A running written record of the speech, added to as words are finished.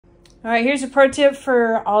All right, here's a pro tip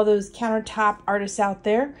for all those countertop artists out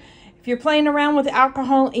there. If you're playing around with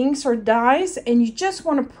alcohol inks or dyes and you just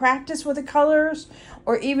want to practice with the colors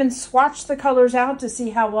or even swatch the colors out to see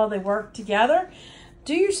how well they work together,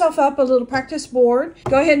 do yourself up a little practice board.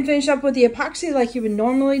 Go ahead and finish up with the epoxy like you would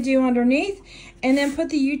normally do underneath, and then put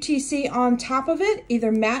the UTC on top of it,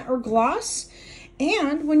 either matte or gloss.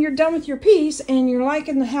 And when you're done with your piece and you're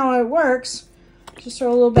liking how it works, just throw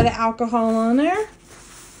a little bit of alcohol on there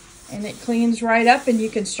and it cleans right up and you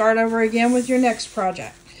can start over again with your next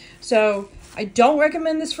project. So I don't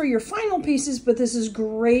recommend this for your final pieces, but this is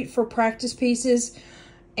great for practice pieces.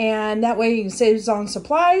 And that way you can save on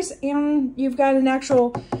supplies and you've got an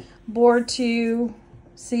actual board to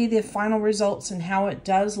see the final results and how it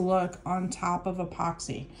does look on top of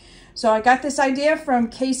epoxy. So I got this idea from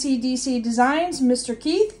KCDC Designs, Mr.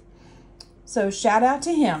 Keith. So shout out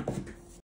to him.